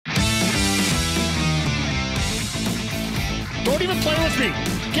Don't even play with me.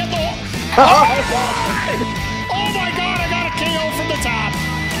 Get the... Oh my god, I got a KO from the top.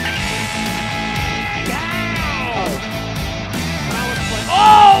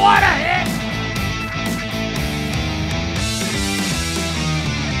 Oh, what a hit!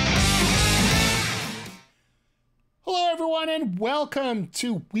 Hello, everyone, and welcome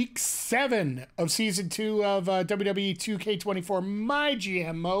to Week 7 of Season 2 of WWE 2k24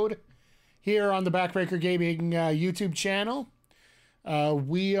 myGM mode here on the Backbreaker Gaming YouTube channel.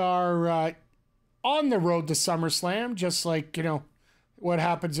 We are on the road to SummerSlam, just like, you know, what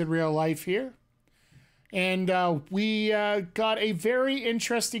happens in real life here. And we got a very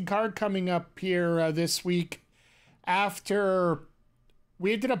interesting card coming up here this week. After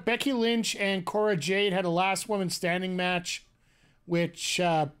we ended up, Becky Lynch and Cora Jade had a last woman standing match, which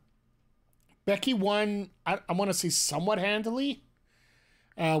Becky won, I want to say, somewhat handily.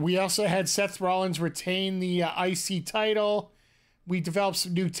 We also had Seth Rollins retain the IC title. We developed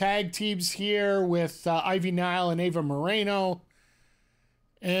some new tag teams here with Ivy Nile and Ava Moreno.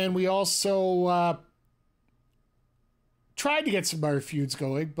 And we also tried to get some other feuds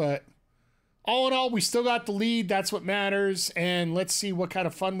going, but all in all, we still got the lead. That's what matters. And let's see what kind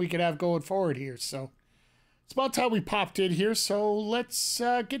of fun we could have going forward here. So it's about time we popped in here. So let's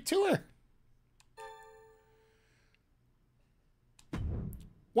get to her.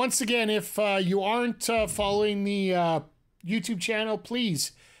 Once again, if you aren't following the YouTube channel,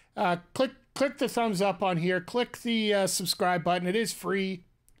 please click the thumbs up on here. Click the subscribe button. It is free.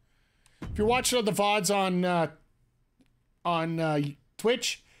 If you're watching on the VODs on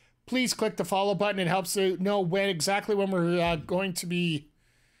Twitch, please click the follow button. It helps to know exactly when we're going to be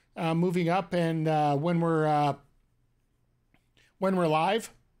moving up and when we're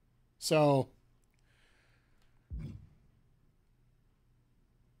live. So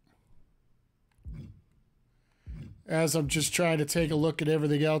as I'm just trying to take a look at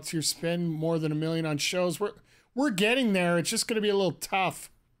everything else here, spend more than $1 million on shows. We're getting there. It's just going to be a little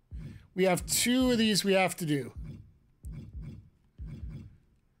tough. We have 2 of these we have to do.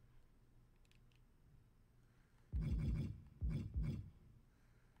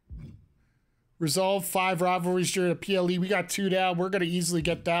 Resolve 5 rivalries during a PLE. We got 2 down. We're going to easily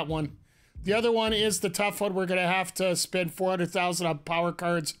get that one. The other one is the tough one. We're going to have to spend $400,000 on power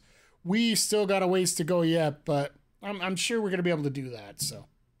cards. We still got a ways to go yet, but I'm sure we're going to be able to do that. So,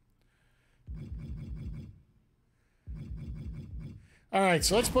 all right.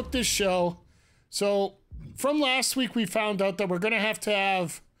 So let's book this show. So from last week, we found out that we're going to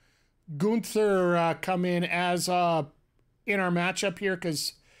have Gunther come in as in our matchup here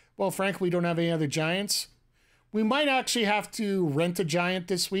because, well, frankly, we don't have any other giants. We might actually have to rent a giant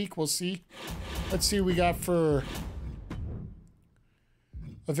this week. We'll see. Let's see what we got for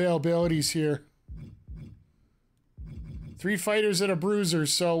availabilities here. 3 fighters and a bruiser.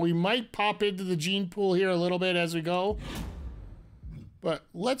 So we might pop into the gene pool here a little bit as we go. But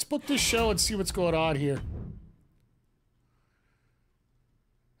let's book this show and see what's going on here.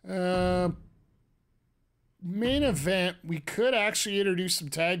 Main event, we could actually introduce some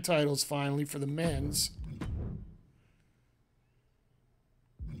tag titles finally for the men's.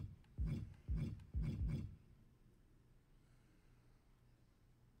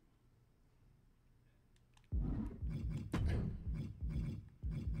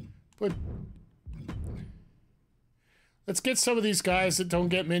 But let's get some of these guys that don't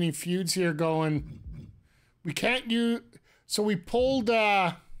get many feuds here going. We can't use... So we pulled...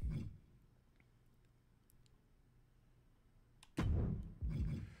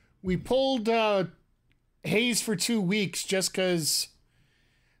 We pulled Hayes for 2 weeks just because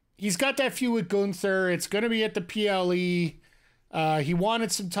he's got that feud with Gunther. It's going to be at the PLE. He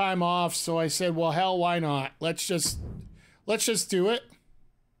wanted some time off, so I said, well, hell, why not? Let's just do it.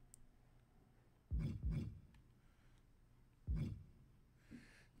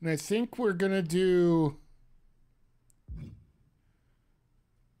 And I think we're going to do...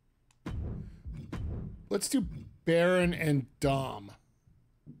 Let's do Baron and Dom.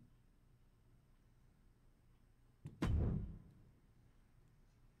 And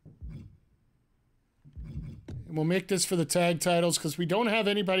we'll make this for the tag titles because we don't have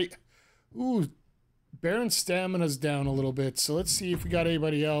anybody... Ooh, Baron's stamina's down a little bit. So let's see if we got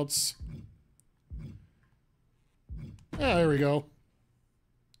anybody else. Ah, there we go.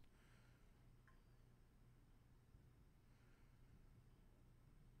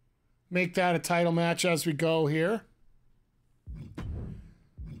 Make that a title match as we go here.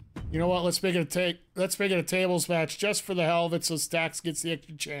 You know what? Let's make it a tables match just for the hell of it, so Stax gets the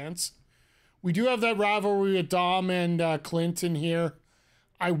extra chance. We do have that rivalry with Dom and Clinton here.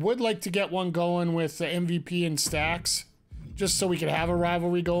 I would like to get one going with MVP and Stax, Just so we could have a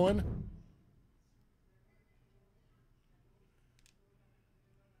rivalry going.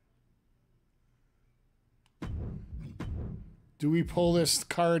 Do we pull this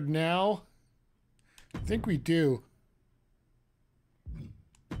card now? I think we do.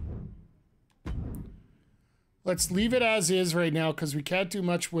 Let's leave it as is right now because we can't do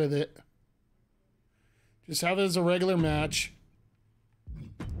much with it. Just have it as a regular match.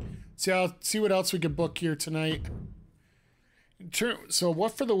 See what else we could book here tonight. So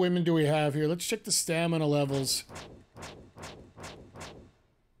what for the women do we have here? Let's check the stamina levels.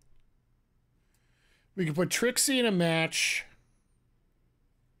 We can put Trixie in a match.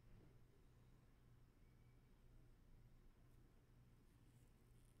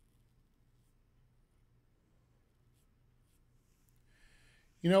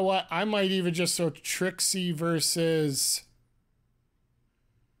 You know what? I might even just throw Trixie versus...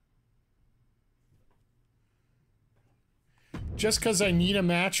 Just because I need a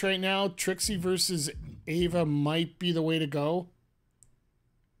match right now, Trixie versus Ava might be the way to go.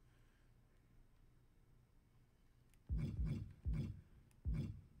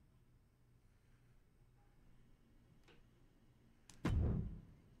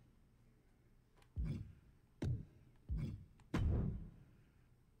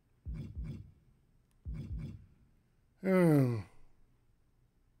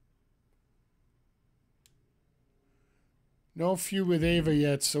 No feud with Ava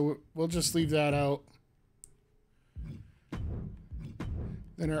yet, so we'll just leave that out.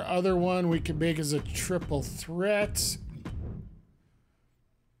 Then our other one we could make as a triple threat.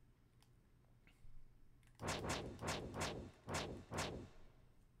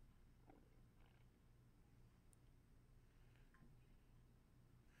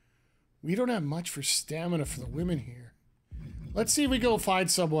 We don't have much for stamina for the women here. Let's see if we go find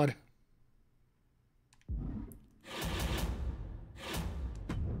someone.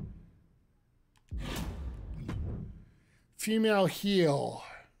 Female heel.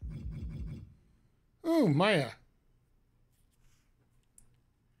 Ooh, Maya.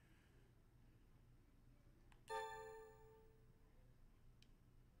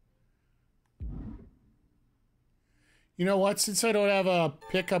 You know what? Since I don't have a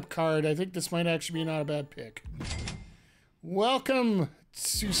pickup card, I think this might actually be not a bad pick. Welcome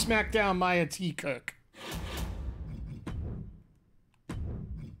to SmackDown, Maya T. Kirk.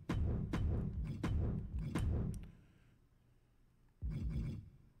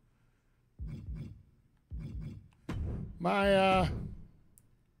 Maya,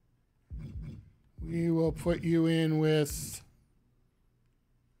 we will put you in with...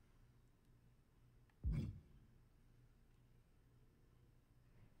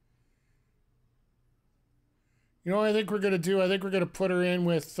 You know what I think we're going to do? I think we're going to put her in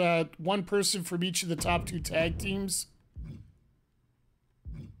with one person from each of the top 2 tag teams.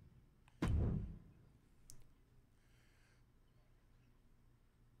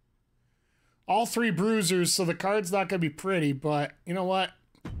 All 3 bruisers, so the card's not going to be pretty, but you know what?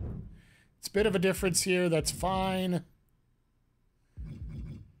 It's a bit of a difference here. That's fine.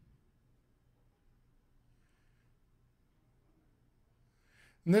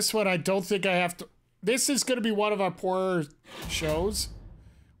 And this one, I don't think I have to... This is going to be one of our poorer shows,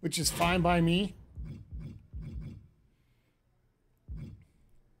 which is fine by me.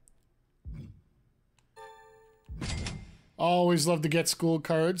 Always love to get school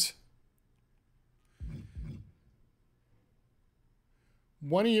cards.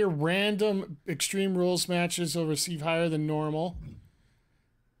 One of your random Extreme Rules matches will receive higher than normal.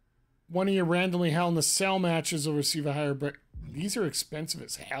 One of your randomly Hell in the Cell matches will receive a higher... But these are expensive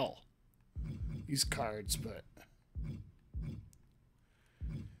as hell. These cards, but...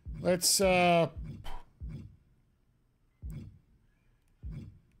 Let's, You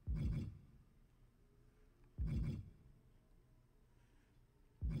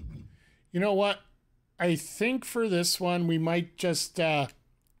know what? I think for this one, we might just,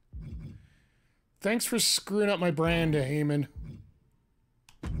 Thanks for screwing up my brand, Heyman.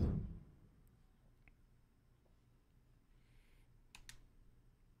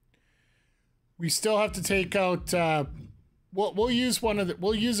 We still have to take out, we'll use one of the,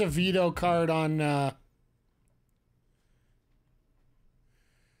 we'll use a veto card on,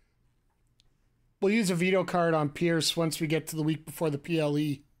 we'll use a veto card on Pierce once we get to the week before the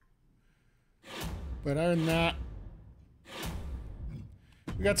PLE. But other than that,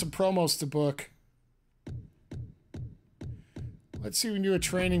 we got some promos to book. Let's see if we can do a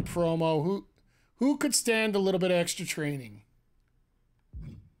training promo. Who could stand a little bit of extra training?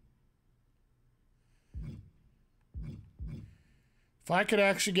 If I could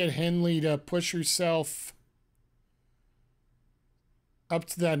actually get Henley to push herself up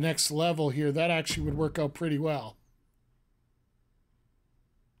to that next level here, that actually would work out pretty well.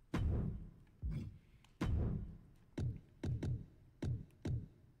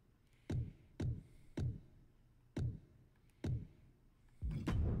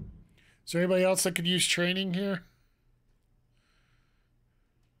 Is there anybody else that could use training here?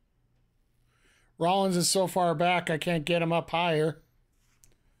 Rollins is so far back, I can't get him up higher.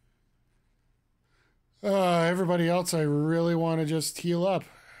 Everybody else, I really want to just heal up.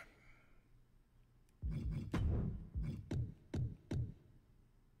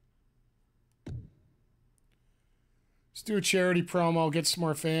 Let's do a charity promo, get some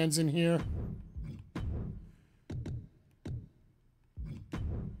more fans in here.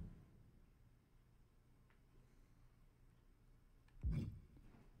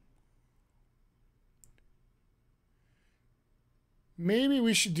 Maybe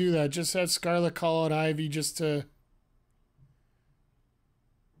we should do that. Just have Scarlett call out Ivy just to...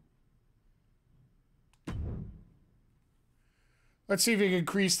 Let's see if we can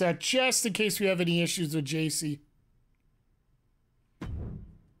increase that just in case we have any issues with JC.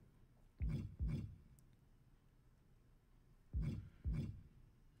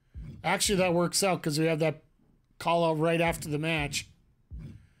 Actually, that works out because we have that call out right after the match.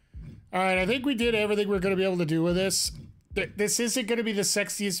 All right, I think we did everything we're going to be able to do with this. This isn't going to be the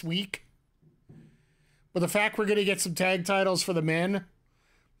sexiest week, but the fact we're going to get some tag titles for the men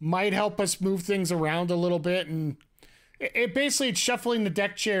might help us move things around a little bit, and basically it's shuffling the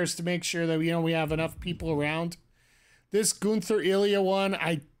deck chairs to make sure that we have enough people around. This Gunther Ilja one,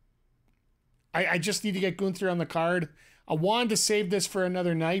 I just need to get Gunther on the card. I wanted to save this for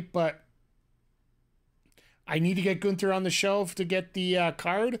another night, but I need to get Gunther on the show to get the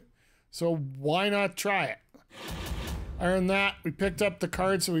card, so why not try it? Other than that, we picked up the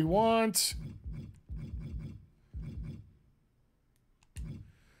cards that we want.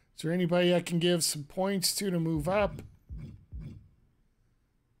 Is there anybody I can give some points to move up?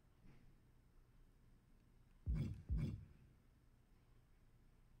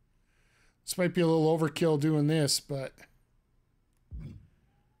 This might be a little overkill doing this, but...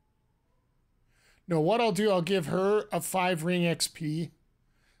 No, what I'll do, I'll give her a 5 ring XP.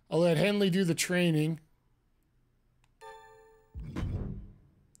 I'll let Henley do the training.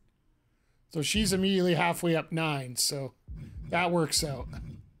 So she's immediately halfway up 9, so that works out.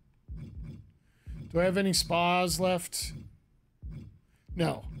 Do I have any spas left?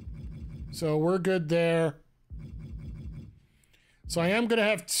 No. So we're good there. So I am going to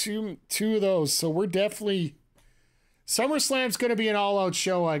have two of those. So we're definitely... SummerSlam's going to be an all-out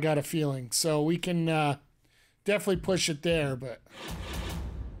show, I got a feeling. So we can definitely push it there, but...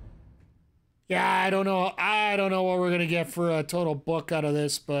 Yeah, I don't know. I don't know what we're going to get for a total book out of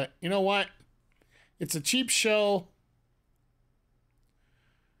this, but you know what? It's a cheap show.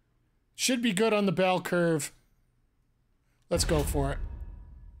 Should be good on the bell curve. Let's go for it.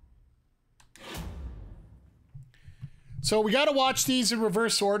 So we got to watch these in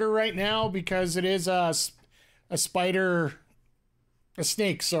reverse order right now because it is a snake,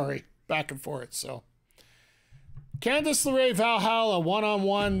 sorry, back and forth. So Candice LeRae, Valhalla,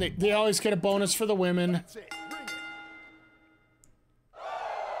 one-on-one. They always get a bonus for the women.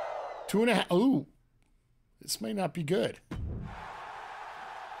 2.5. Ooh. This may not be good.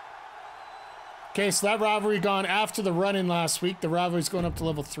 Okay, so that rivalry gone after the run-in last week. The rivalry's going up to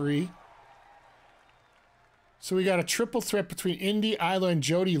level 3. So we got a triple threat between Indy, Isla, and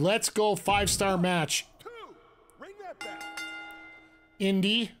Jody. Let's go, 5-star match.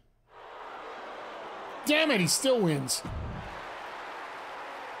 Indy. Damn it, he still wins.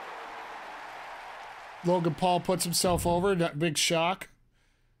 Logan Paul puts himself over. That big shock.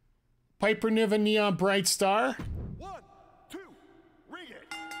 Piper Niven, Neon Bright Star. 1, 2, ring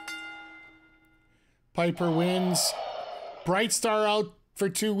it. Piper wins. Bright Star out for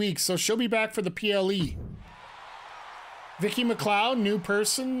 2 weeks, so she'll be back for the PLE. Vicky McLeod, new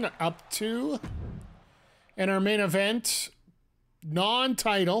person, up 2. And our main event,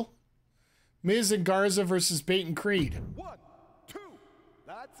 non-title, Miz and Garza versus Bait and Creed. 1, 2,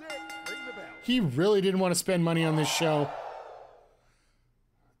 that's it. Ring the bell. He really didn't want to spend money on this show.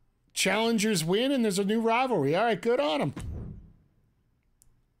 Challengers win, and there's a new rivalry. All right, good on him.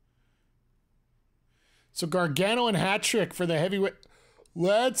 So Gargano and Hat-Trick for the heavyweight.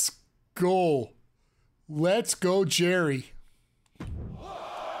 Let's go. Let's go, Jerry.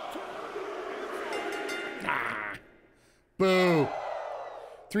 Ah. Boo.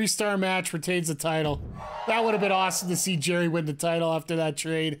 3-star match, retains the title. That would have been awesome to see Jerry win the title after that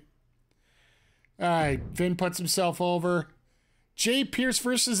trade. All right, Finn puts himself over. Jay Pierce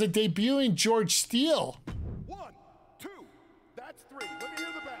versus a debuting George Steele. 1, 2, that's 3.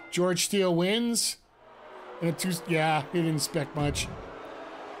 George Steele wins. And yeah, he didn't expect much.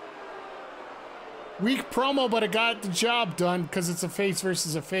 Weak promo, but it got the job done because it's a face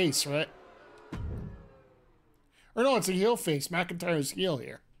versus a face, right? Or no, it's a heel face. McIntyre's heel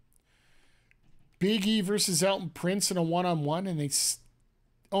here. Big E versus Elton Prince in a one-on-one, and they...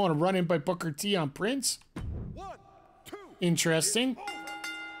 Oh, and a run-in by Booker T on Prince. 1, 2. Interesting.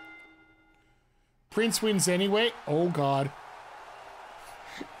 Prince wins anyway. Oh, God.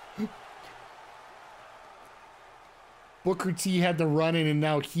 Booker T had the run-in, and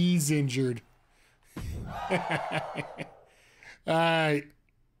now he's injured.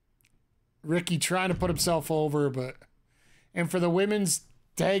 Ricky trying to put himself over, but... And for the women's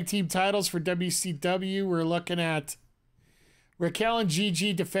tag team titles for WCW, we're looking at Raquel and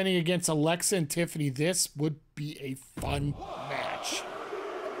Gigi defending against Alexa and Tiffany. This would be a fun match.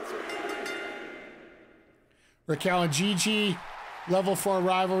 Raquel and Gigi, level 4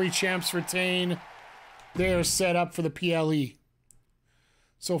 rivalry champs retain. They are set up for the PLE.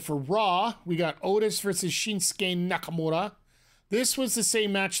 So for Raw, we got Otis versus Shinsuke Nakamura. This was the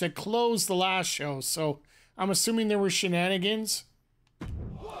same match that closed the last show, so I'm assuming there were shenanigans.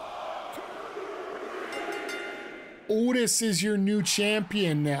 Otis is your new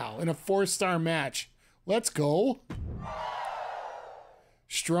champion now in a 4-star match. Let's go.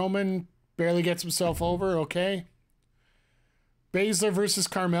 Strowman barely gets himself over, okay. Baszler versus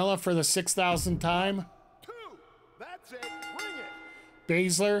Carmella for the 6,000th time. 2. That's it. Bring it.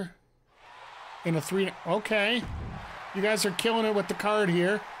 Baszler in a 3... Okay. You guys are killing it with the card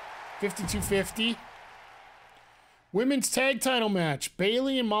here. 52-50. Women's tag title match.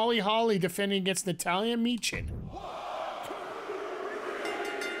 Bayley and Molly Holly defending against Natalya and Michin.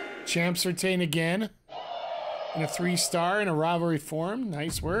 Champs retain again. In a 3-star in a rivalry form.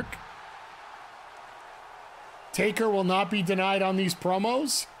 Nice work. Taker will not be denied on these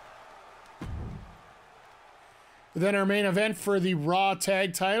promos. Then our main event for the Raw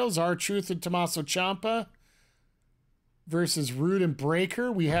tag titles, R-Truth and Tommaso Ciampa versus Rude and Breaker.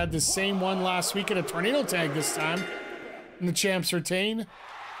 We had the same one last week in a tornado tag this time. And the champs retain.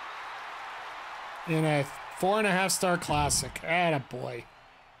 In a 4.5-star classic. Attaboy.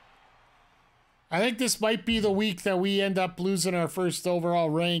 I think this might be the week that we end up losing our first overall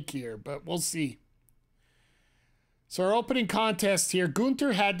rank here, but we'll see. So our opening contest here,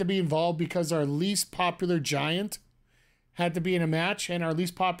 Gunther had to be involved because our least popular giant had to be in a match, and our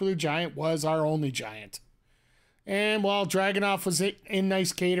least popular giant was our only giant. And while Dragunov was in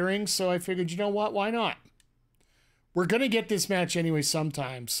nice catering, so I figured, you know what, why not? We're going to get this match anyway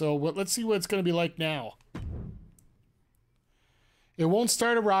sometime, so let's see what it's going to be like now. It won't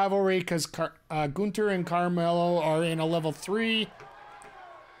start a rivalry because Gunther and Carmelo are in a level 3.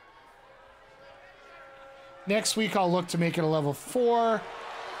 Next week, I'll look to make it a level 4.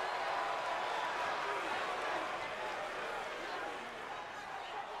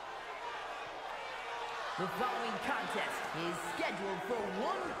 The following contest is scheduled for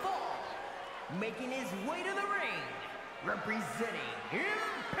one fall. Making his way to the ring, representing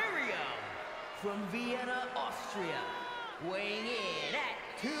Imperium from Vienna, Austria, weighing in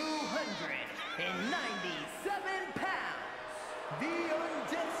at 297 pounds, the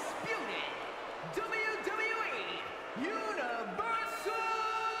undisputed WWE Universal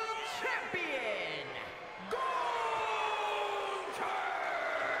Champion, Gunther!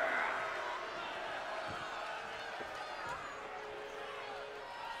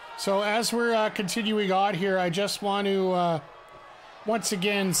 So as we're continuing on here, I just want to once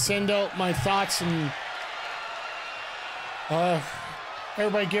again send out my thoughts and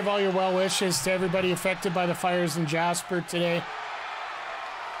everybody give all your well wishes to everybody affected by the fires in Jasper today.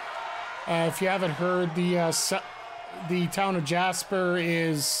 If you haven't heard, the town of Jasper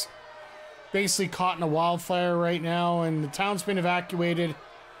is basically caught in a wildfire right now, and the town's been evacuated.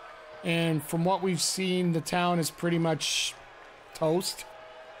 And from what we've seen, the town is pretty much toast.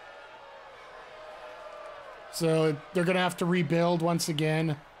 So they're going to have to rebuild once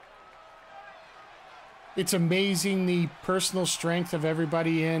again. It's amazing the personal strength of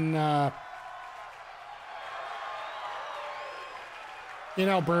everybody in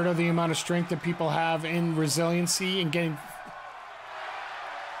Alberta, the amount of strength that people have in resiliency and getting...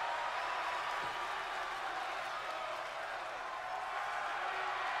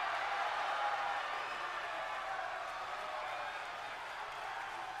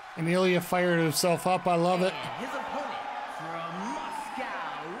 And Ilja fired himself up. I love it. And his opponent from Moscow,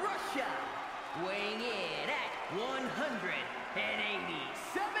 Russia, weighing in at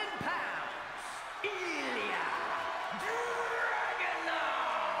 187 pounds, Ilja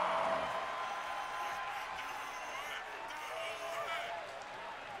Dragunov.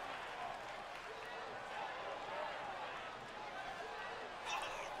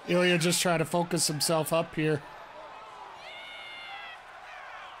 Ilja just trying to focus himself up here.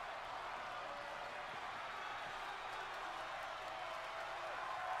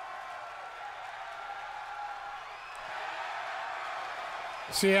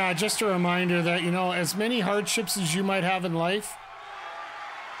 So yeah, just a reminder that, you know, as many hardships as you might have in life,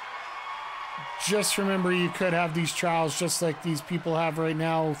 just remember you could have these trials just like these people have right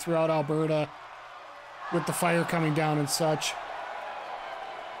now throughout Alberta with the fire coming down and such.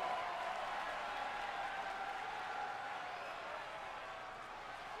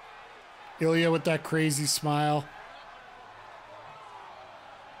 Ilja with that crazy smile.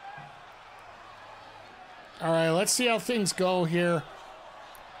 All right, let's see how things go here.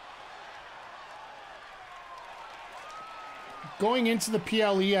 Going into the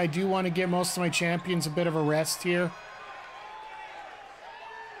PLE, I do want to give most of my champions a bit of a rest here.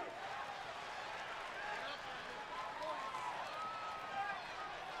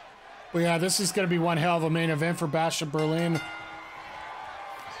 But yeah, this is going to be one hell of a main event for Bash of Berlin.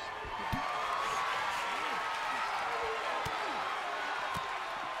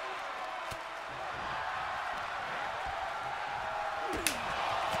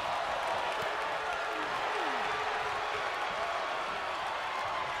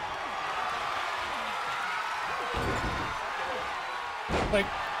 Like,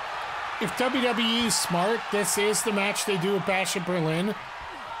 if WWE is smart, this is the match they do at Bash of Berlin.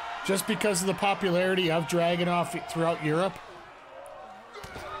 Just because of the popularity of Dragunov throughout Europe.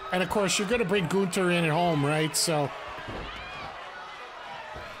 And of course, you're going to bring Gunther in at home, right? So.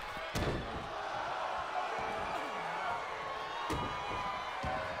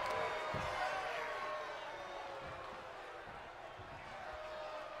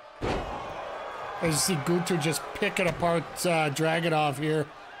 As you see Gunther just picking apart Dragunov here.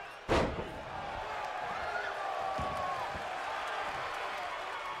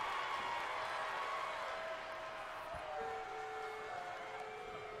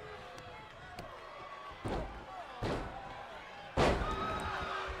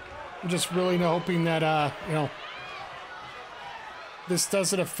 I'm just really hoping that, you know, this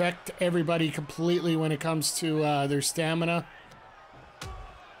doesn't affect everybody completely when it comes to their stamina.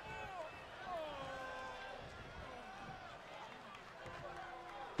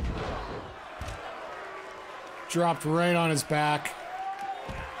 Dropped right on his back.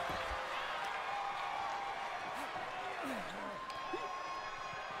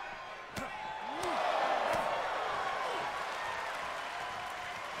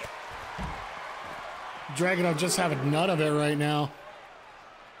 Dragunov just having none of it right now.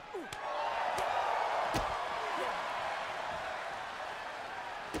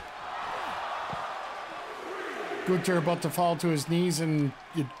 Gunther about to fall to his knees, and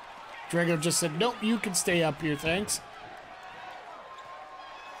Dragunov just said, nope, you can stay up here, thanks.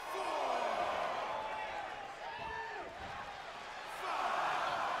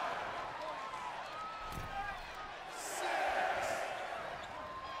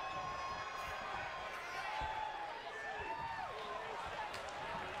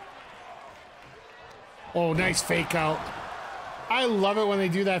 Oh, nice fake out. I love it when they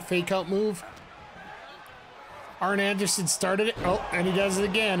do that fake out move. Arn Anderson started it. Oh, and he does it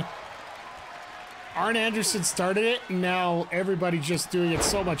again. Arn Anderson started it, and now everybody's just doing it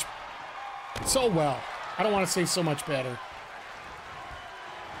so well. I don't want to say so much better.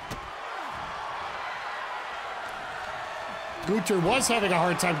 Gunther was having a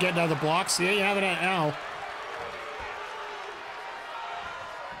hard time getting out of the blocks. He ain't having it now.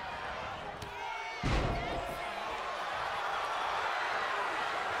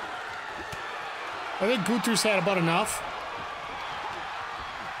 I think Gunther's had about enough.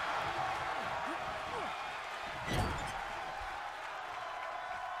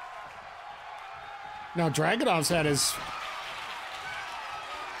 Now Dragunov's had his...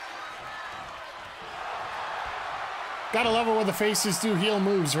 Gotta love it when the faces do heel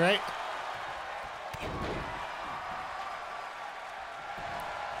moves, right?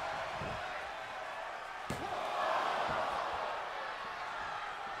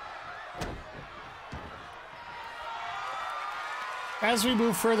 As we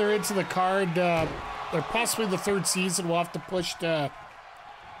move further into the card, or possibly the third season, we'll have to push to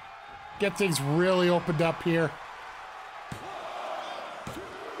get things really opened up here.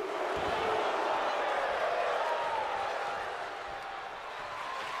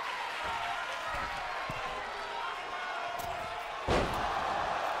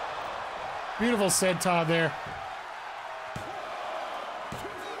 Beautiful senton there.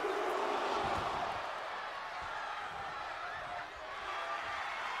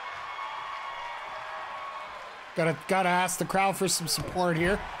 Gotta ask the crowd for some support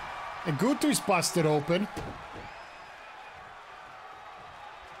here. And Gunther's busted open.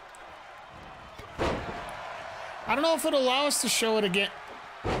 I don't know if it'll allow us to show it again.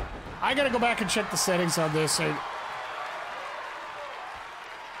 I gotta go back and check the settings on this.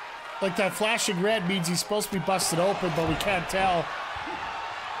 Like that flashing red means he's supposed to be busted open, but we can't tell.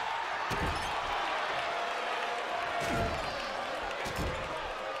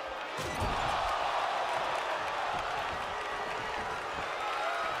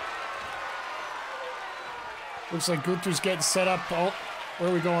 Looks like Gunther's getting set up. Oh, where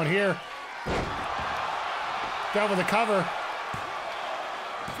are we going here? Down with the cover.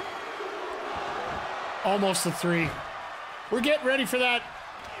 Almost a 3. We're getting ready for that.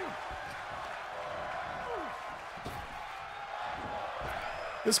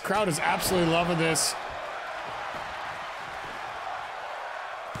 This crowd is absolutely loving this.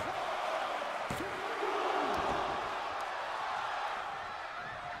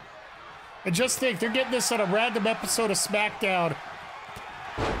 And just think, they're getting this on a random episode of SmackDown.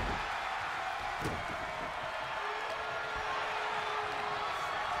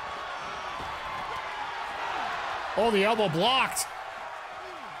 Oh, the elbow blocked.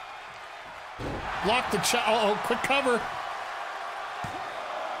 Blocked the oh, quick cover.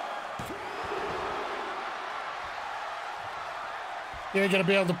 You ain't gonna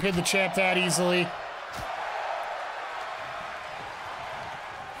be able to pin the champ that easily.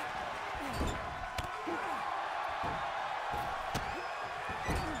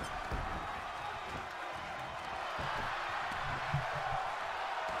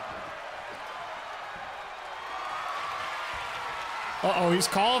 Uh-oh, he's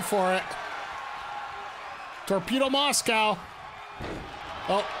calling for it. Torpedo Moscow.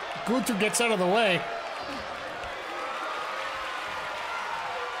 Oh, Gunther gets out of the way.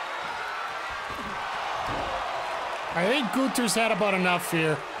 I think Gunther's had about enough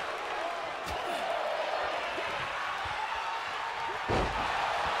here.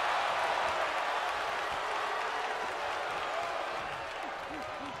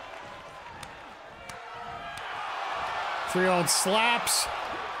 Three old slaps.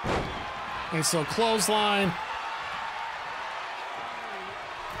 And so clothesline.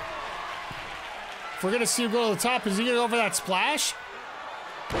 If we're gonna see him go to the top, is he gonna go for that splash?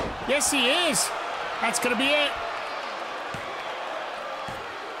 Yes, he is. That's gonna be it.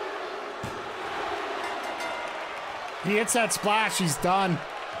 He hits that splash, he's done.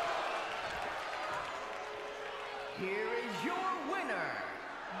 Here is your winner,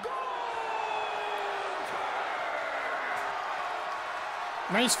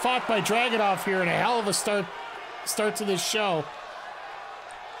 Nice fought by Dragunov here and a hell of a start to this show.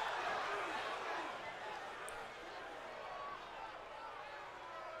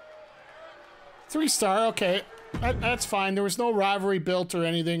 Three-star, okay. That's fine. There was no rivalry built or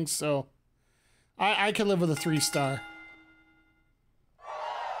anything, so I can live with a 3-star.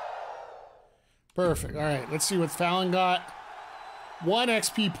 Perfect. All right, let's see what Fallon got. 1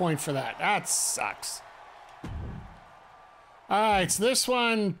 XP point for that. That sucks. All right, so this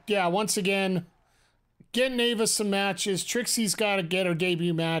one, yeah, once again, getting Ava some matches. Trixie's got to get her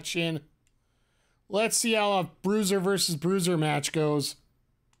debut match in. Let's see how a Bruiser versus Bruiser match goes.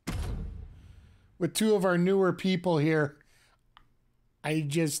 With 2 of our newer people here. I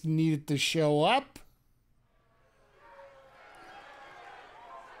just needed to show up.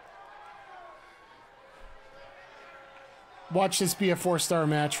 Watch this be a 4-star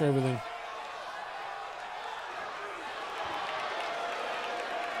match for everything.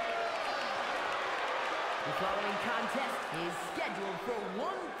 The following contest is scheduled for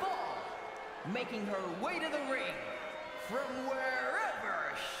 1 fall, making her way to the ring from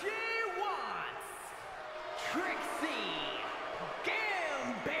wherever she wants, Trixie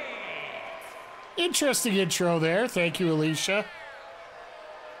Gambit. Interesting intro there. Thank you, Alicia.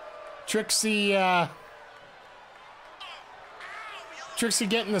 Trixie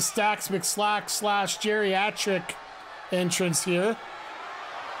getting the Stacks McSlack / geriatric entrance here.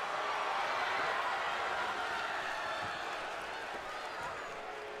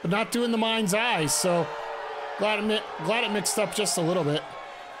 But not doing the mind's eye, so glad it mixed up just a little bit.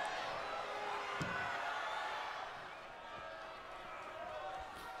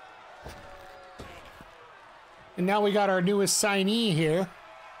 And now we got our newest signee here.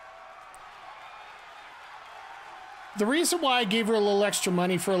 The reason why I gave her a little extra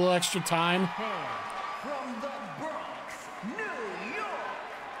money for a little extra time. From the Bronx, New York,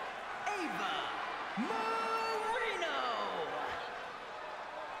 Ava Moreno.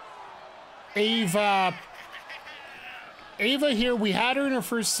 Ava here, we had her in her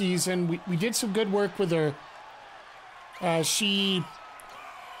first season. We did some good work with her We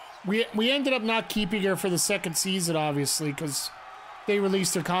ended up not keeping her for the second season, obviously, because they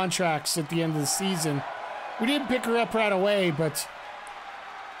released their contracts at the end of the season. We didn't pick her up right away, but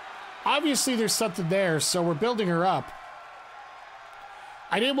obviously there's something there, so we're building her up.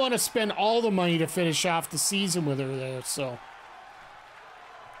 I didn't want to spend all the money to finish off the season with her there, so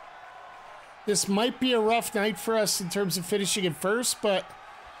this might be a rough night for us in terms of finishing in first, but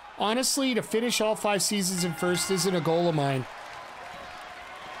honestly, to finish all 5 seasons in first isn't a goal of mine.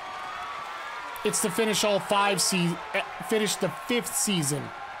 It's to finish all 5 finish the 5th season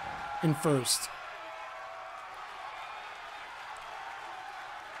in first.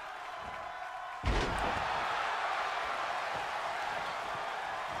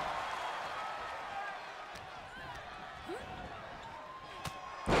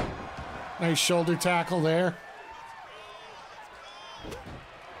 Nice shoulder tackle there.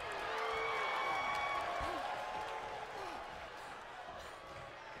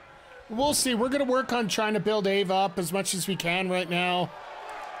 We'll see. We're going to work on trying to build Ava up as much as we can right now.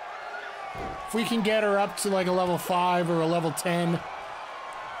 If we can get her up to like a level 5 or a level 10.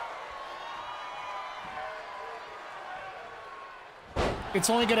 It's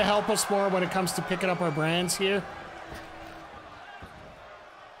only going to help us more when it comes to picking up our brands here.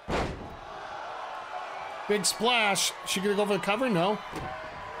 Big splash. She gonna go for the cover? No.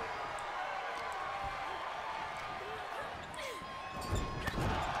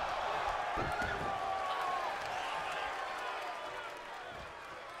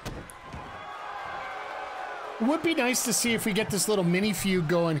 It would be nice to see if we get this little mini feud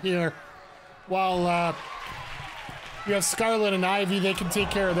going here. While you have Scarlet and Ivy, they can take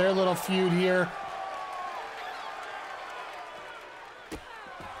care of their little feud here.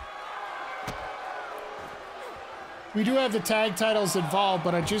 We do have the tag titles involved,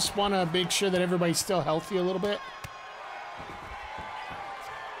 but I just want to make sure that everybody's still healthy a little bit.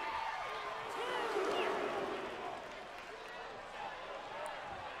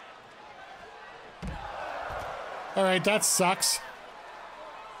 All right, that sucks.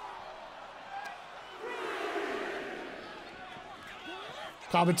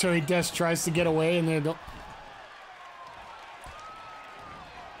 Commentary desk tries to get away, and they don't.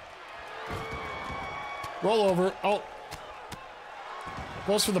 Roll over. Oh.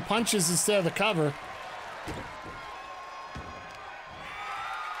 Goes for the punches instead of the cover.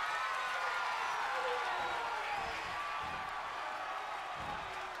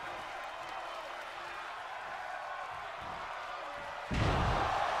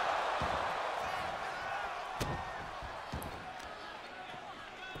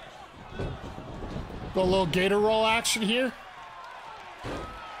 Go a little gator roll action here.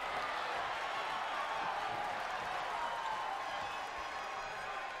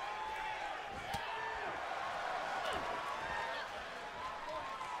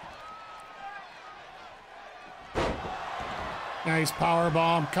 Nice power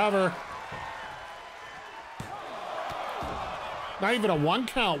bomb cover. Not even a 1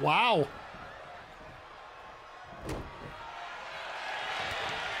 count. Wow.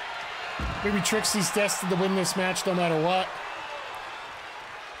 Maybe Trixie's destined to win this match no matter what.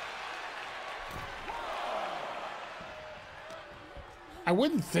 I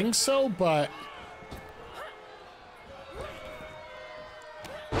wouldn't think so, but...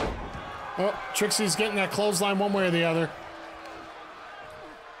 Oh, Trixie's getting that clothesline one way or the other.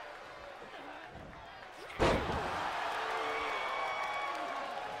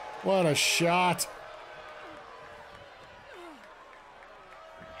 What a shot.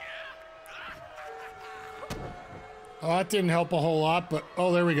 Oh, that didn't help a whole lot, but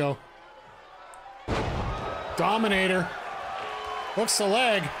oh, there we go. Dominator. Hooks the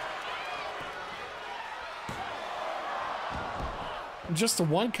leg. And just a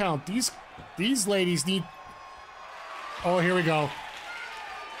 1 count. These ladies need... Oh, here we go.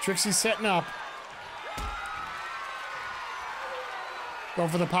 Trixie setting up. Go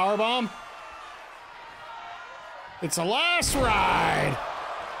for the power bomb. It's a last ride.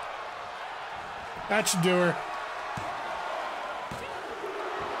 That should do her.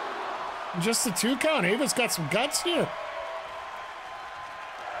 Just a 2 count. Ava's got some guts here.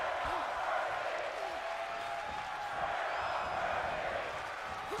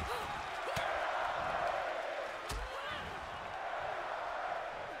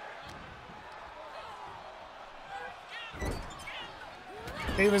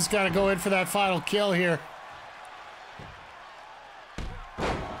 Ava's got to go in for that final kill here.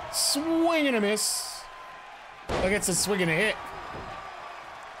 Swing and a miss. Like it's a swing and a hit.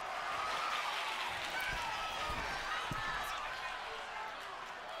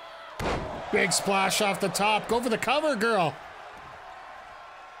 Big splash off the top. Go for the cover, girl.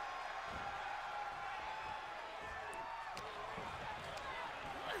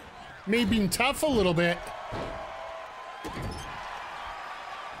 Maybe being tough a little bit.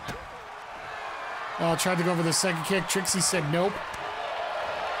 Oh, tried to go for the second kick. Trixie said nope.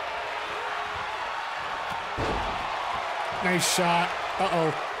 Nice shot.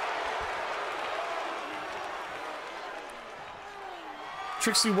 Uh-oh.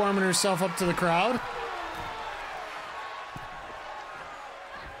 Trixie warming herself up to the crowd.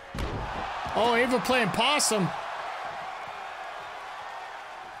 Oh, Ava playing possum.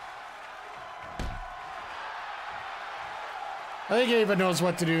 I think Ava knows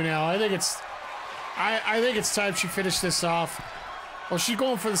what to do now. I think it's time she finished this off. Oh, she's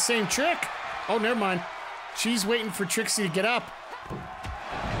going for the same trick. Oh, never mind. She's waiting for Trixie to get up.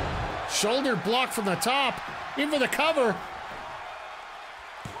 Shoulder block from the top. In for the cover.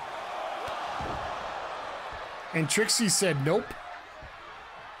 And Trixie said nope.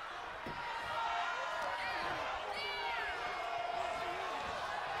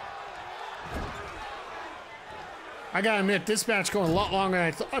 I gotta admit, this match going a lot longer than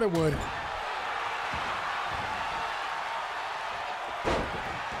I thought it would.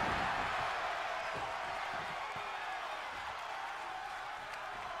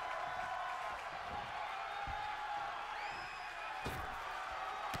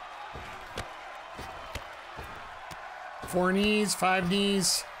 Four knees, five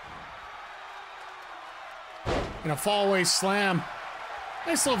knees. And a fallaway slam.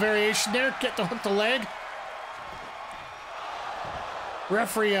 Nice little variation there. Get to hook the leg.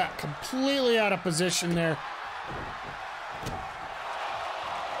 Referee completely out of position there.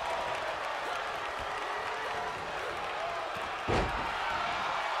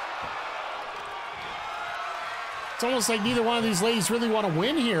 It's almost like neither one of these ladies really want to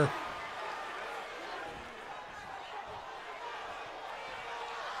win here.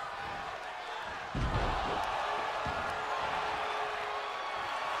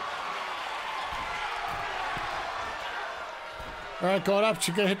 All right, going up.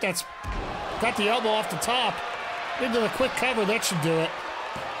 She's gonna hit that. Got the elbow off the top. Into the quick cover. That should do it.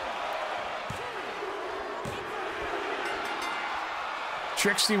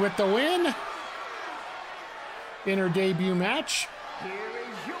 Trixie with the win in her debut match. Here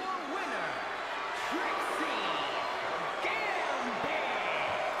is your winner, Trixie Gambit.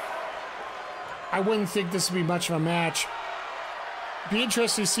 I wouldn't think this would be much of a match. Be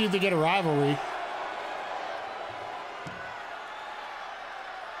interesting to see if they get a rivalry.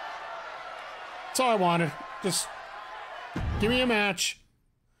 That's all I wanted. Just give me a match.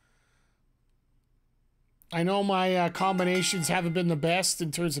 I know my combinations haven't been the best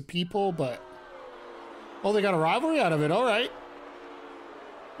in terms of people, but... Oh, they got a rivalry out of it. All right.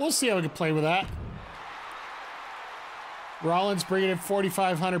 We'll see how we can play with that. Rollins bringing in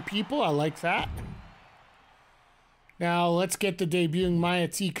 4,500 people. I like that. Now, let's get the debuting Maya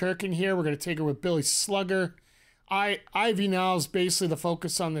T. Kirk in here. We're going to take her with Billie Slugger. Ivy now is basically the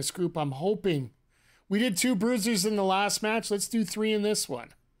focus on this group. I'm hoping... We did 2 bruisers in the last match. Let's do 3 in this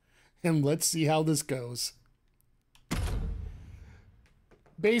one. And let's see how this goes.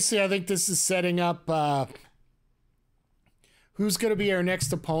 Basically, I think this is setting up who's going to be our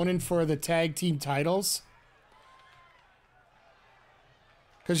next opponent for the tag team titles.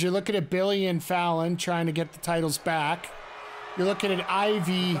 Because you're looking at Billie and Fallon trying to get the titles back. You're looking at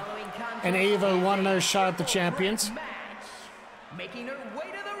Ivy and Ava who want another shot at the champions. Making her way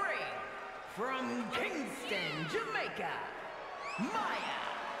to the ring from Kingston, Jamaica, Maya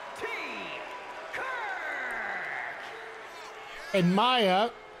T. Kirk. And Maya,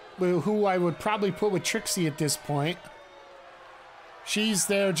 who I would probably put with Trixie at this point, she's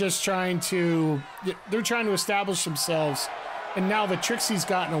there just trying to... They're trying to establish themselves. And now that Trixie's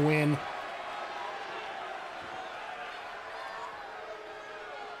gotten a win...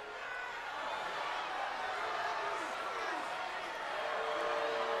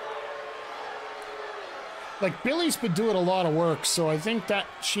 Like, Billie's been doing a lot of work, so I think that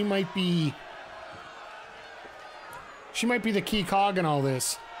she might be the key cog in all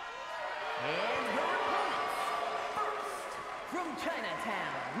this. And her opponents, first, from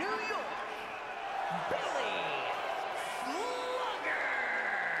Chinatown, New York, Billie Slugger.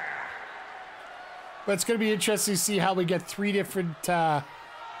 But it's going to be interesting to see how we get 3 different...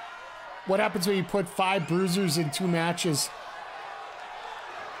 what happens when you put 5 bruisers in 2 matches?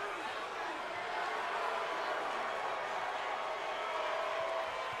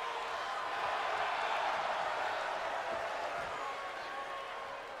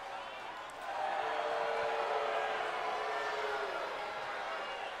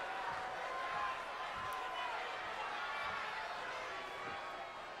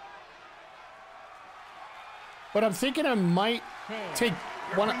 But I'm thinking I might take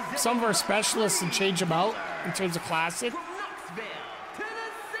some of our specialists and change them out in terms of classic. From Knoxville,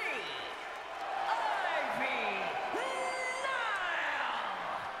 Tennessee, Ivy Nile.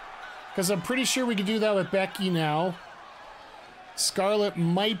 Because I'm pretty sure we can do that with Becky now. Scarlett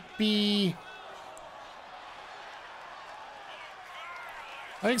might be...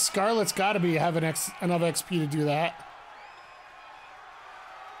 I think Scarlett's got to be have enough XP to do that.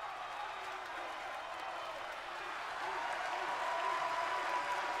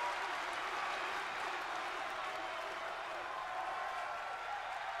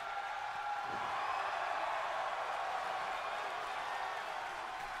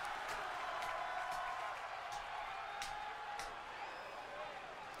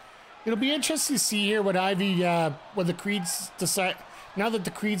 It'll be interesting to see here what Ivy, what the Creeds decide. Now that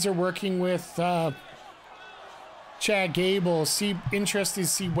the Creeds are working with Chad Gable, interesting to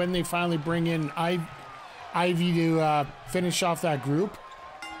see when they finally bring in Ivy to finish off that group.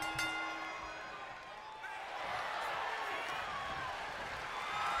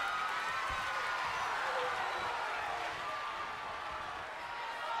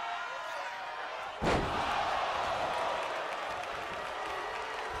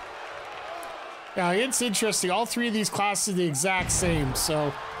 Now, it's interesting. All three of these classes are the exact same,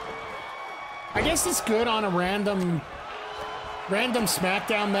 so I guess it's good on a random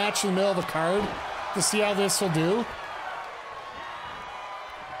SmackDown match in the middle of the card to see how this will do.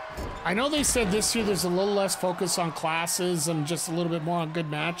 I know they said this year there's a little less focus on classes and just a little bit more on good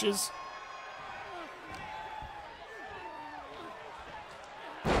matches.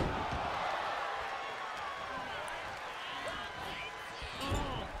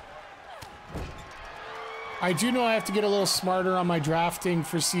 I do know I have to get a little smarter on my drafting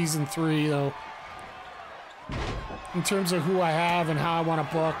for Season 3, though. In terms of who I have and how I want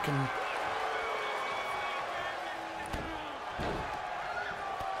to book. And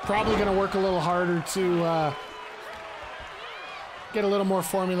probably going to work a little harder to get a little more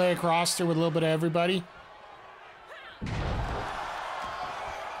formulaic roster with a little bit of everybody.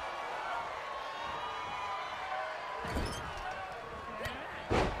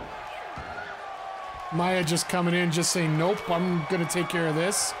 Maya just coming in, just saying, nope, I'm going to take care of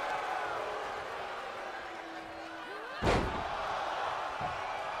this.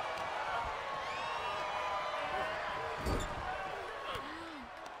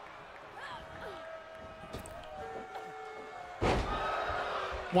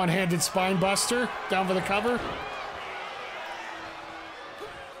 One-handed spine buster, down for the cover.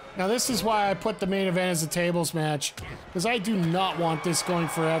 Now this is why I put the main event as a tables match, because I do not want this going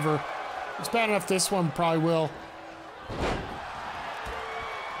forever. It's bad enough this one probably will. I'm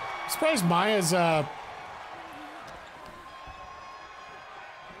surprised Maya's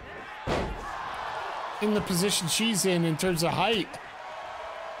in the position she's in terms of height.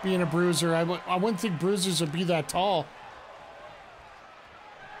 Being a bruiser, I wouldn't think bruisers would be that tall.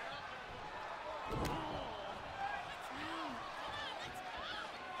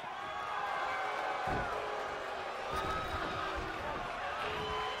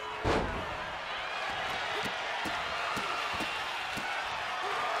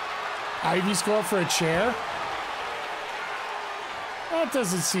 Ivy's going for a chair. That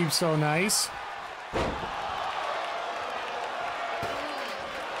doesn't seem so nice.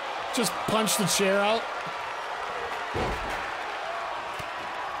 Just punch the chair out.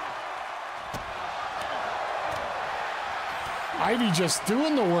 Ivy just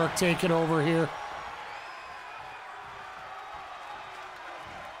doing the work, taking over here.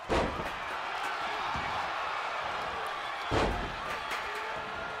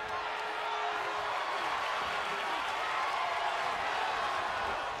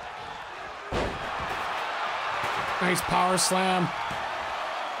 Nice power slam.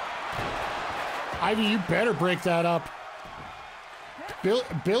 Ivy, you better break that up.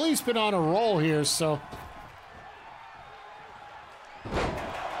 Billie's been on a roll here, so.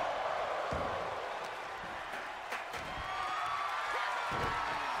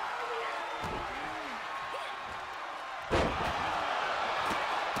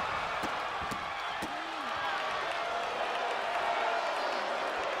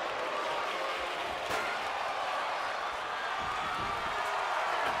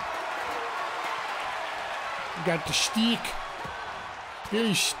 Got the shtick.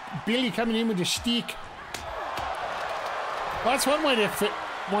 Billie coming in with the shtick. Well, that's one way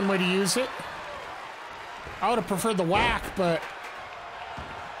to use it. I would have preferred the whack, but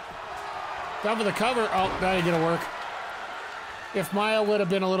down for the cover. Oh, that ain't gonna work. If Maya would have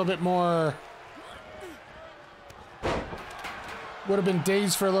been a little bit more, would have been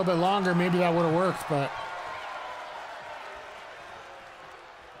dazed for a little bit longer, maybe that would have worked, but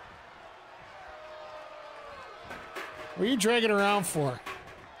What are you dragging around for?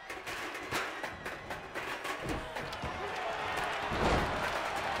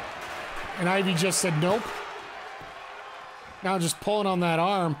 And Ivy just said nope. Now just pulling on that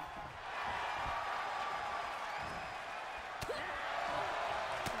arm.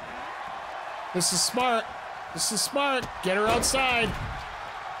 This is smart. This is smart. Get her outside.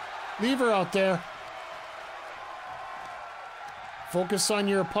 Leave her out there. Focus on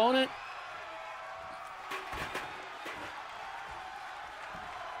your opponent.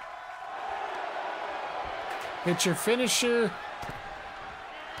 Hit your finisher.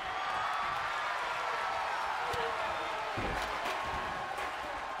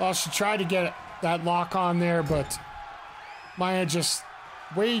 Well, she tried to get that lock on there, but Maya just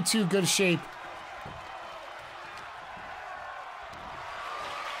way too good shape.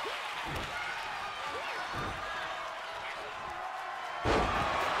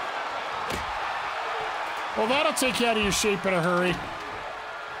 Well, that'll take you out of your shape in a hurry.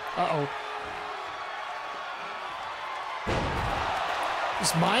 Uh-oh.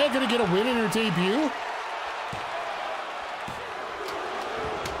 Is Maya gonna get a win in her debut?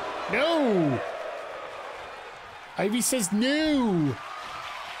 No! Ivy says no!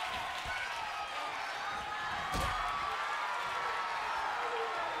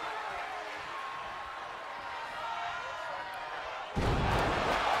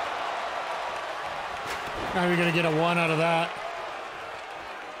 Now you're gonna get a 1 out of that.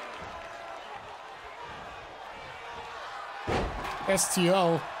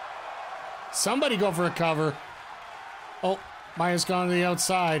 STO. Somebody go for a cover. Oh, Maya's gone to the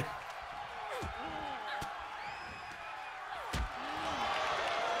outside.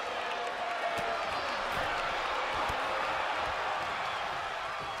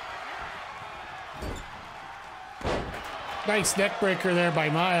 Nice neck breaker there by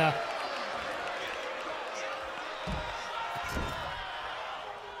Maya.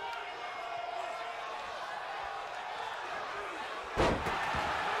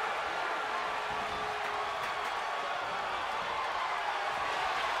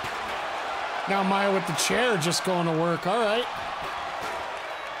 Now Maya with the chair just going to work. All right.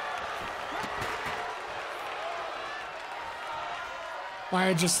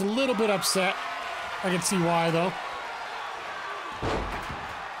 Maya just a little bit upset. I can see why, though.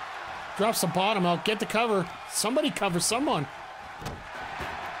 Drops the bottom out. Get the cover. Somebody cover someone.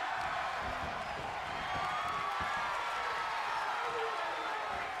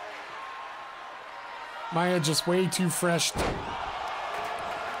 Maya just way too fresh.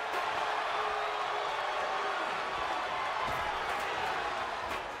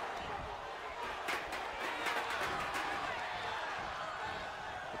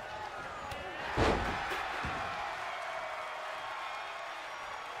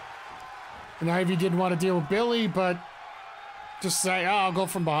 And Ivy didn't want to deal with Billie, but just say, oh, I'll go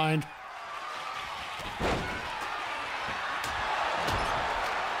from behind.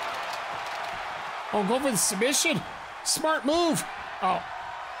 Oh, go for the submission. Smart move. Oh.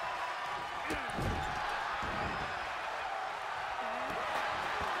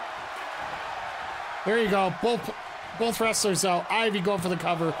 There you go. Both wrestlers out. Ivy going for the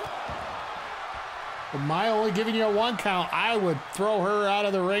cover. But Maya only giving you a 1 count. I would throw her out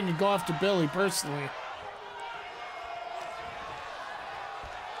of the ring and go after Billie personally.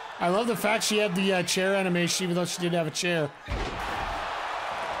 I love the fact she had the chair animation even though she didn't have a chair.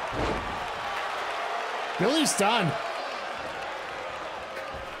 Billie's done.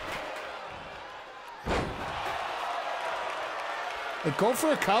 But go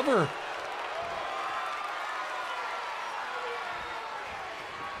for a cover.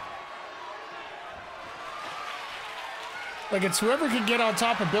 Like, it's whoever can get on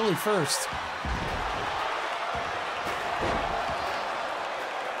top of Billie first.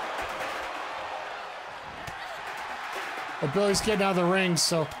 But Billie's getting out of the ring,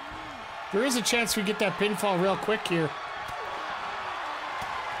 so there is a chance we get that pinfall real quick here.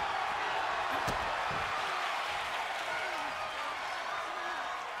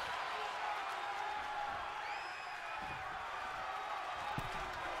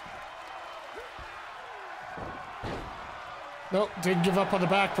 Nope, didn't give up on the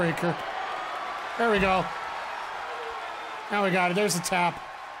backbreaker. There we go. Now we got it. There's a tap.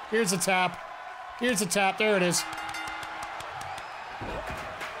 Here's a tap. Here's a tap. There it is.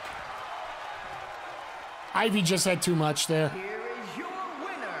 Ivy just had too much there. Here is your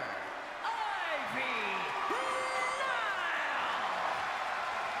winner, Ivy Nile.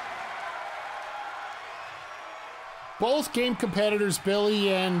 Both game competitors,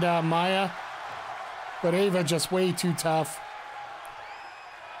 Billie and Maya, but Ava just way too tough.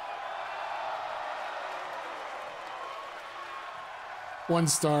 1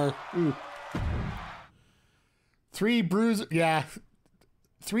 star. Ooh. 3 bruise. Yeah.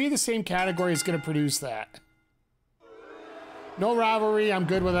 3 of the same category is going to produce that. No rivalry. I'm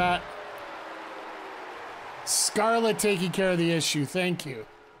good with that. Scarlett taking care of the issue. Thank you.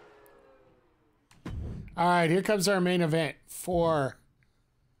 All right, here comes our main event for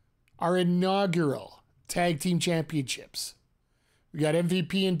our inaugural Tag Team Championships. We got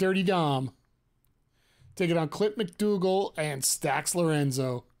MVP and Dirty Dom taking on Clint McDougall and Stax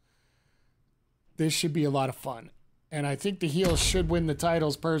Lorenzo. This should be a lot of fun. And I think the heels should win the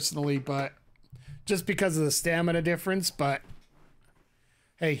titles personally, but just because of the stamina difference. But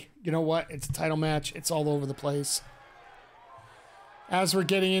hey, you know what? It's a title match. It's all over the place. As we're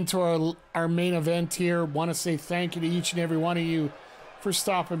getting into our main event here, want to say thank you to each and every one of you for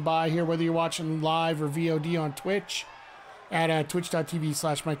stopping by here, whether you're watching live or VOD on Twitch at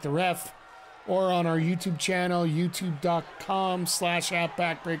twitch.tv/MikeTheRef or on our YouTube channel,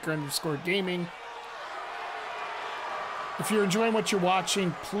 youtube.com/@backbreaker_gaming. If you're enjoying what you're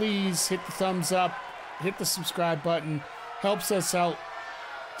watching, please hit the thumbs up, hit the subscribe button. Helps us out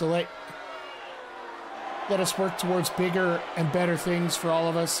to let us work towards bigger and better things for all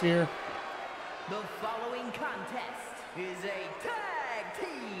of us here. The following contest is a tag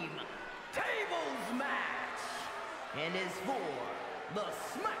team tables match and is for the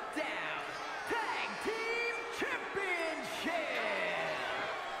SmackDown Tag Team Championship.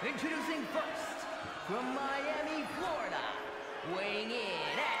 Introducing first, from Miami, Florida, weighing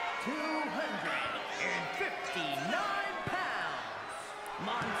in at 259 pounds,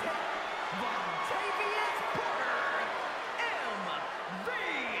 Montavious Porter, MVP.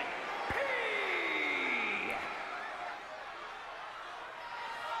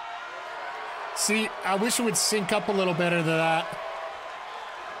 See, I wish it would sync up a little better to that.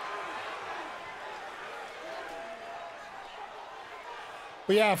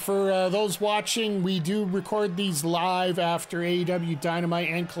 But yeah, for those watching, we do record these live after AEW Dynamite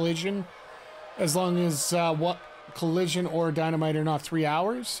and Collision, as long as what Collision or Dynamite are not 3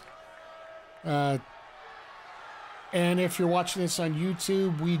 hours. And if you're watching this on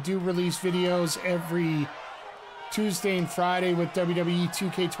YouTube, we do release videos every Tuesday and Friday with WWE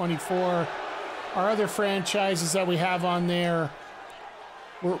 2k24. Our other franchises that we have on there,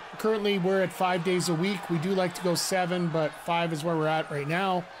 we're at 5 days a week. We do like to go 7, but 5 is where we're at right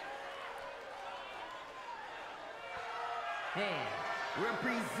now. And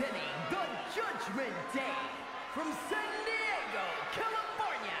representing the Judgment Day from San Diego,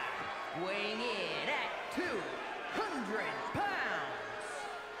 California, weighing in at 200 pounds,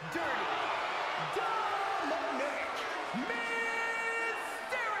 Dirty Dominic Mysterio.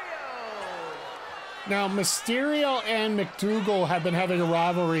 Now, Mysterio and McDougall have been having a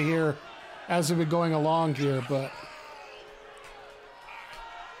rivalry here as we've been going along here, but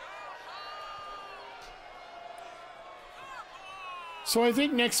so I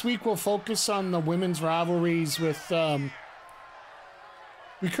think next week we'll focus on the women's rivalries with,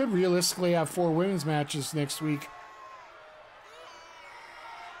 we could realistically have 4 women's matches next week.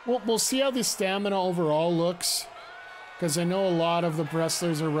 We'll see how the stamina overall looks, because I know a lot of the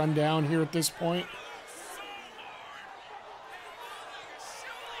wrestlers are run down here at this point.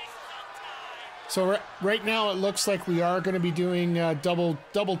 So right now it looks like we are going to be doing double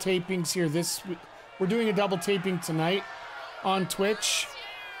tapings here. We're doing a double taping tonight on Twitch.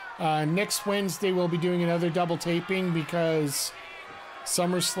 Next Wednesday we'll be doing another double taping because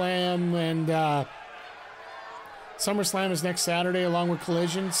SummerSlam and SummerSlam is next Saturday along with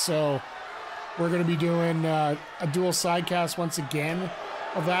Collision, so we're going to be doing a dual sidecast once again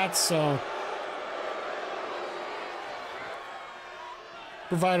of that. So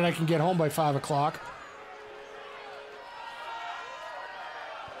provided I can get home by 5 o'clock.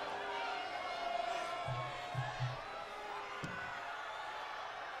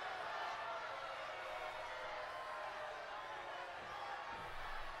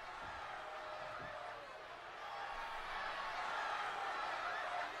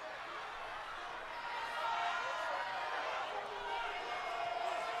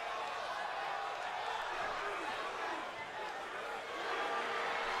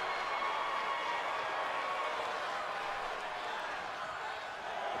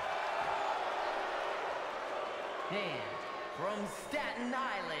 And from Staten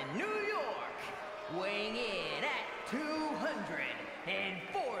Island, New York, weighing in at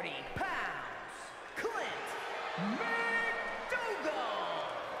 240 pounds, Clint McDougall.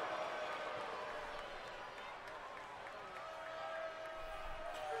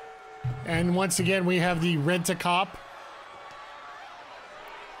 And once again, we have the Rent-A-Cop,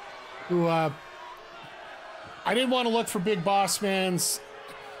 who I didn't want to look for big boss mans.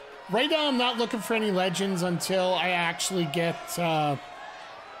 Right now, I'm not looking for any legends until I actually get that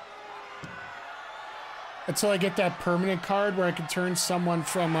permanent card where I can turn someone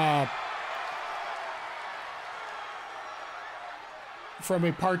from a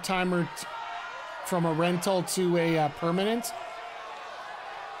part-timer, from a rental to a permanent.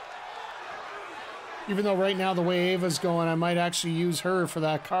 Even though right now the way Ava's going, I might actually use her for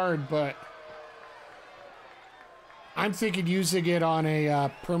that card, but I'm thinking using it on a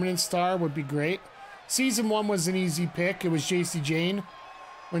permanent star would be great. Season 1 was an easy pick. It was JC Jane.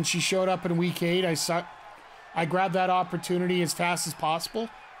 When she showed up in week 8, I grabbed that opportunity as fast as possible,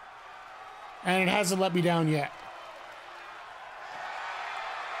 and it hasn't let me down yet.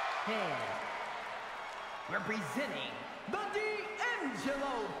 And representing the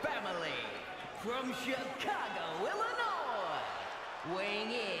D'Angelo family from Chicago, Illinois,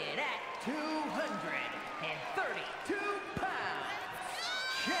 weighing in at 232 pounds,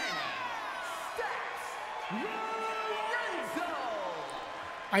 Channing Stacks Lorenzo.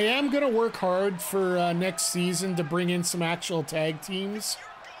 I am going to work hard for next season to bring in some actual tag teams,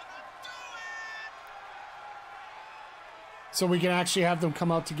 so we can actually have them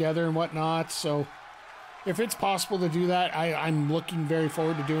come out together and whatnot. So if it's possible to do that, I'm looking very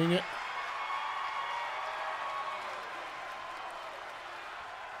forward to doing it.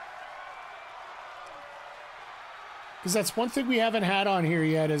 Because that's one thing we haven't had on here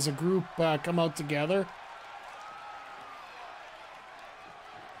yet, as a group come out together.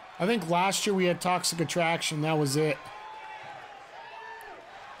 I think last year we had Toxic Attraction. That was it.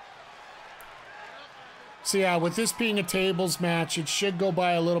 So yeah, with this being a tables match, it should go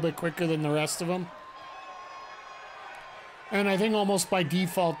by a little bit quicker than the rest of them. And I think almost by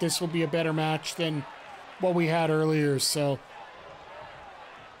default, this will be a better match than what we had earlier, so.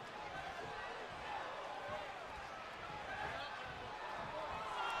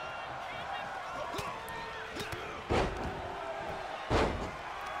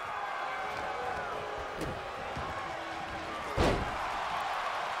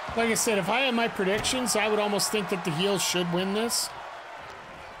 Like I said, if I had my predictions, I would almost think that the heels should win this.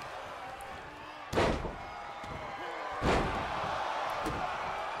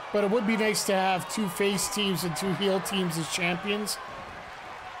 But it would be nice to have 2 face teams and 2 heel teams as champions.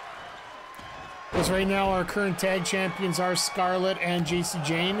 Because right now our current tag champions are Scarlett and JC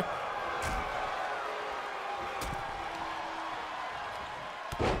Jane.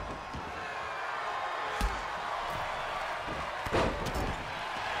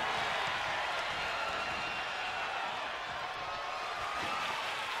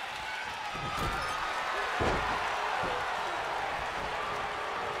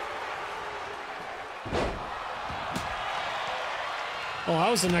 Oh,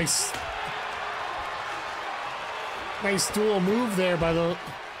 that was a nice dual move there by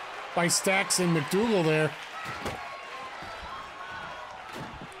Stacks and McDougall there.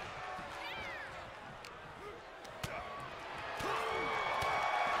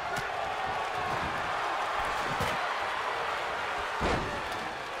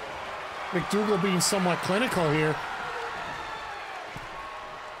 McDougall being somewhat clinical here.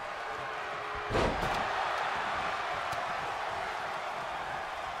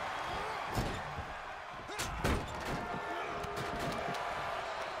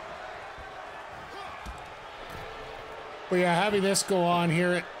 But yeah, having this go on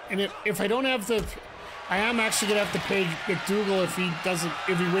here, and if I don't have the, I am actually gonna have to pay McDougall if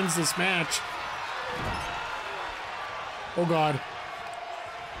he wins this match. Oh God.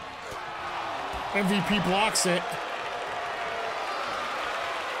 MVP blocks it.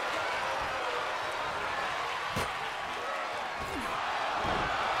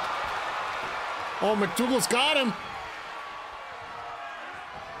 Oh, McDougall's got him.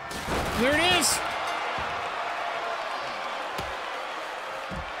 There it is.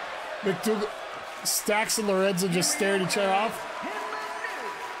 McDougall, Stacks and Lorenzo just stared each other off.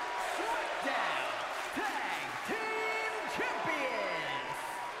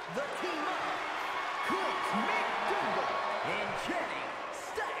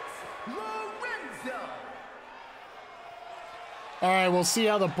 All right, we'll see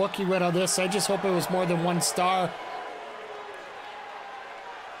how the bookie went on this. I just hope it was more than 1 star.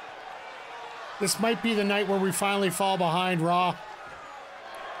 This might be the night where we finally fall behind Raw.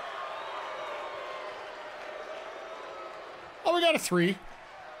 Oh, we got a 3.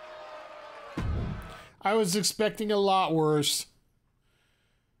 I was expecting a lot worse.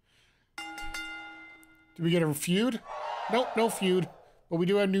 Did we get a feud? Nope, no feud. But we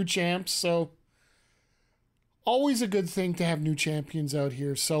do have new champs, so always a good thing to have new champions out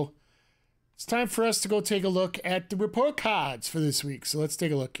here. So It's time for us to go take a look at the report cards for this week. So let's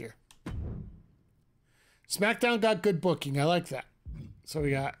take a look here. SmackDown got good booking. I like that. So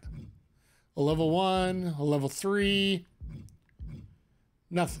we got a level 1, a level 3.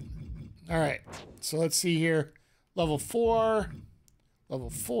 Nothing. All right. So let's see here. Level 4,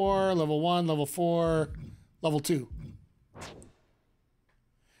 level 4, level 1, level 4, level 2.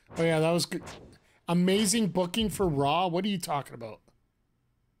 Oh yeah, that was good. Amazing booking for Raw. What are you talking about?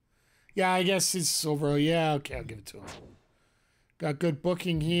 Yeah, I guess it's over. Yeah, okay, I'll give it to him. Got good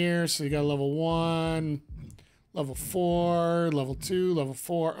booking here. So you got level 1, level 4, level 2, level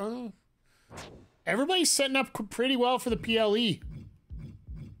 4. Oh. Everybody's setting up pretty well for the PLE.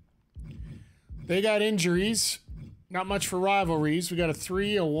 They got injuries. Not much for rivalries. We got a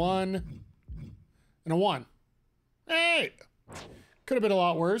 3, a 1, and a 1. Hey! Could have been a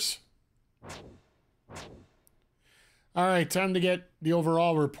lot worse. All right, time to get the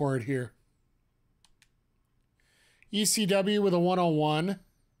overall report here. ECW with a 101.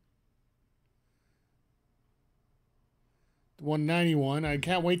 191. I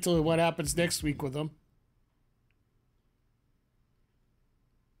can't wait till what happens next week with them.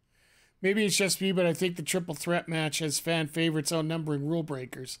 Maybe it's just me, but I think the triple threat match has fan favorites outnumbering rule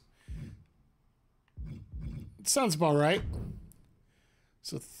breakers. It sounds about right.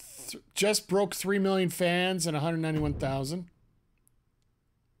 So just broke 3 million fans and 191,000.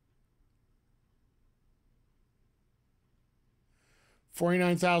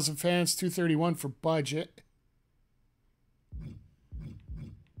 $49,000 fans, 231 for budget.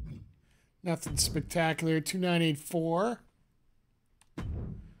 Nothing spectacular. 2984.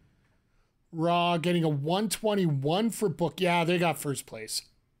 Raw getting a 121 for book. Yeah, they got first place.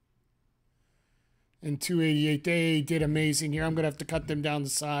 And 288. They did amazing here. I'm going to have to cut them down to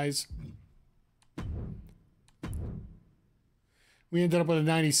size. We ended up with a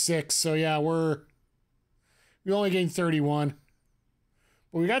 96. So, yeah, we only gained 31.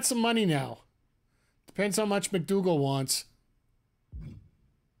 But we got some money now. Depends how much McDougall wants.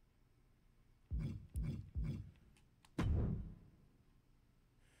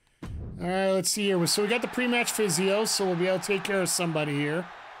 All right, let's see here. So we got the pre-match physio, so we'll be able to take care of somebody here.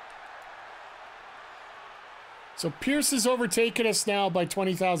 So Pierce is overtaking us now by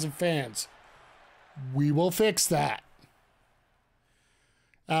 20,000 fans. We will fix that.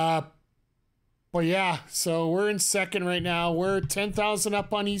 But yeah, so we're in second right now. We're 10,000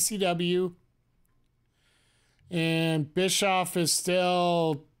 up on ECW. And Bischoff is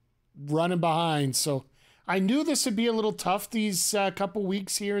still running behind, so I knew this would be a little tough these couple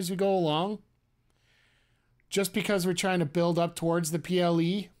weeks here as we go along. Just because we're trying to build up towards the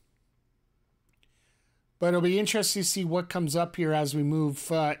PLE. But it'll be interesting to see what comes up here as we move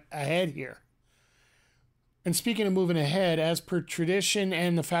ahead here. And speaking of moving ahead, as per tradition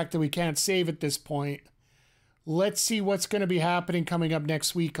and the fact that we can't save at this point, let's see what's going to be happening coming up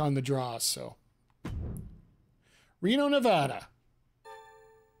next week on the draw. So, Reno, Nevada.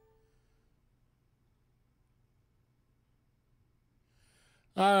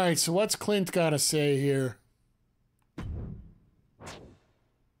 All right, so what's Clint got to say here?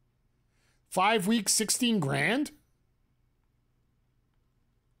 5 weeks, 16 grand?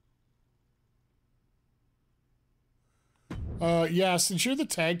 Yeah, since you're the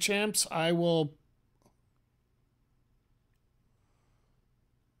tag champs, I will...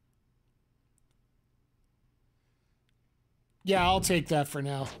 Yeah, I'll take that for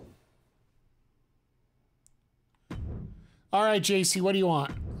now. All right, JC, what do you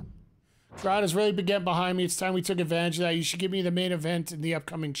want? Crowd has really been getting behind me. It's time we took advantage of that. You should give me the main event in the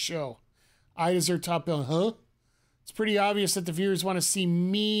upcoming show. I deserve top bill. Huh? It's pretty obvious that the viewers want to see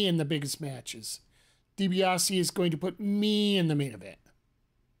me in the biggest matches. DiBiase is going to put me in the main event.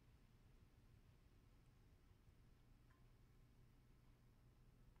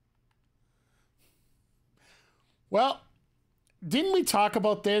 Well, didn't we talk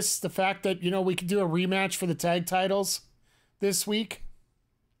about this? The fact that, you know, we could do a rematch for the tag titles this week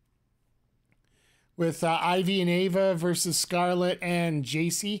with Ivy and Ava versus Scarlett and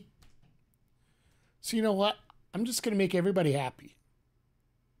JC. So you know what? I'm just going to make everybody happy.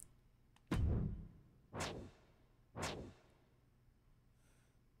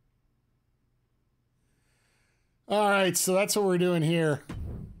 All right, so that's what we're doing here.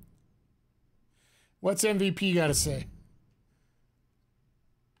 What's MVP got to say?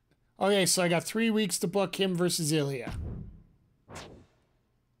 Okay, so I got 3 weeks to book him versus Ilja.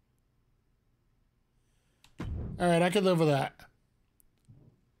 All right, I could live with that.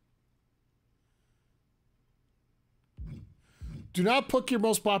 Do not book your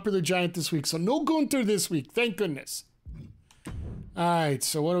most popular giant this week. So no Gunther this week. Thank goodness. All right,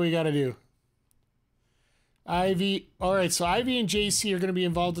 so what do we got to do? Ivy. All right, so Ivy and JC are going to be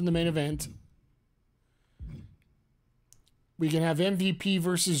involved in the main event. We can have MVP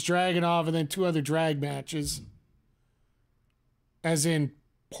versus Dragunov and then 2 other drag matches. As in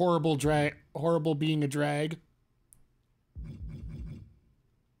horrible being a drag.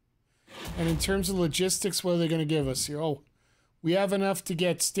 And in terms of logistics, what are they going to give us here? Oh, we have enough to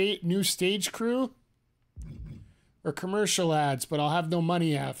get new stage crew or commercial ads, but I'll have no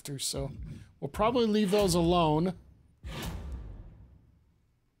money after, so we'll probably leave those alone.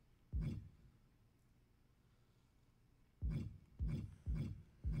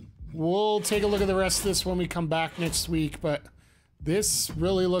 We'll take a look at the rest of this when we come back next week, but this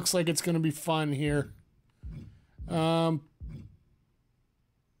really looks like it's going to be fun here.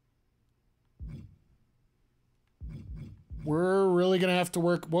 We're really going to have to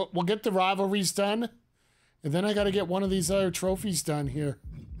work. We'll get the rivalries done, and then I got to get one of these other trophies done here.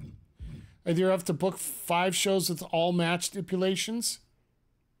 I either have to book 5 shows with all match stipulations,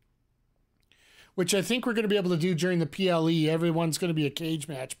 which I think we're going to be able to do during the PLE. Everyone's going to be a cage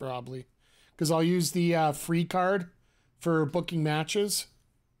match probably, because I'll use the free card for booking matches.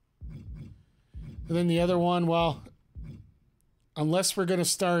 And then the other one, well, unless we're going to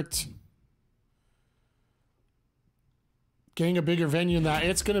start getting a bigger venue than that,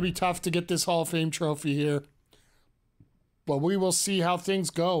 it's going to be tough to get this Hall of Fame trophy here. But we will see how things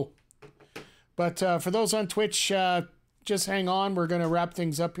go. But for those on Twitch, just hang on. We're going to wrap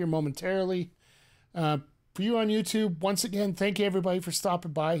things up here momentarily. For you on YouTube, once again, thank you everybody for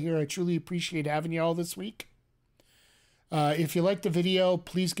stopping by here. I truly appreciate having you all this week. If you liked the video,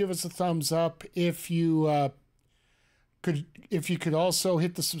 please give us a thumbs up. If you could also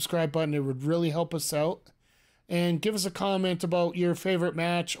hit the subscribe button, it would really help us out. And give us a comment about your favorite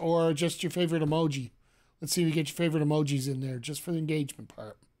match or just your favorite emoji. Let's see if we get your favorite emojis in there just for the engagement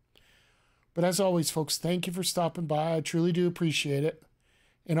part. But as always, folks, thank you for stopping by. I truly do appreciate it.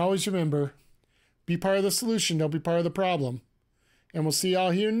 And always remember, be part of the solution, don't be part of the problem. And we'll see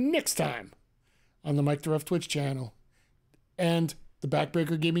y'all here next time on the Mike the Ref Twitch channel and the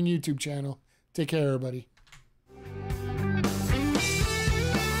Backbreaker Gaming YouTube channel. Take care, everybody.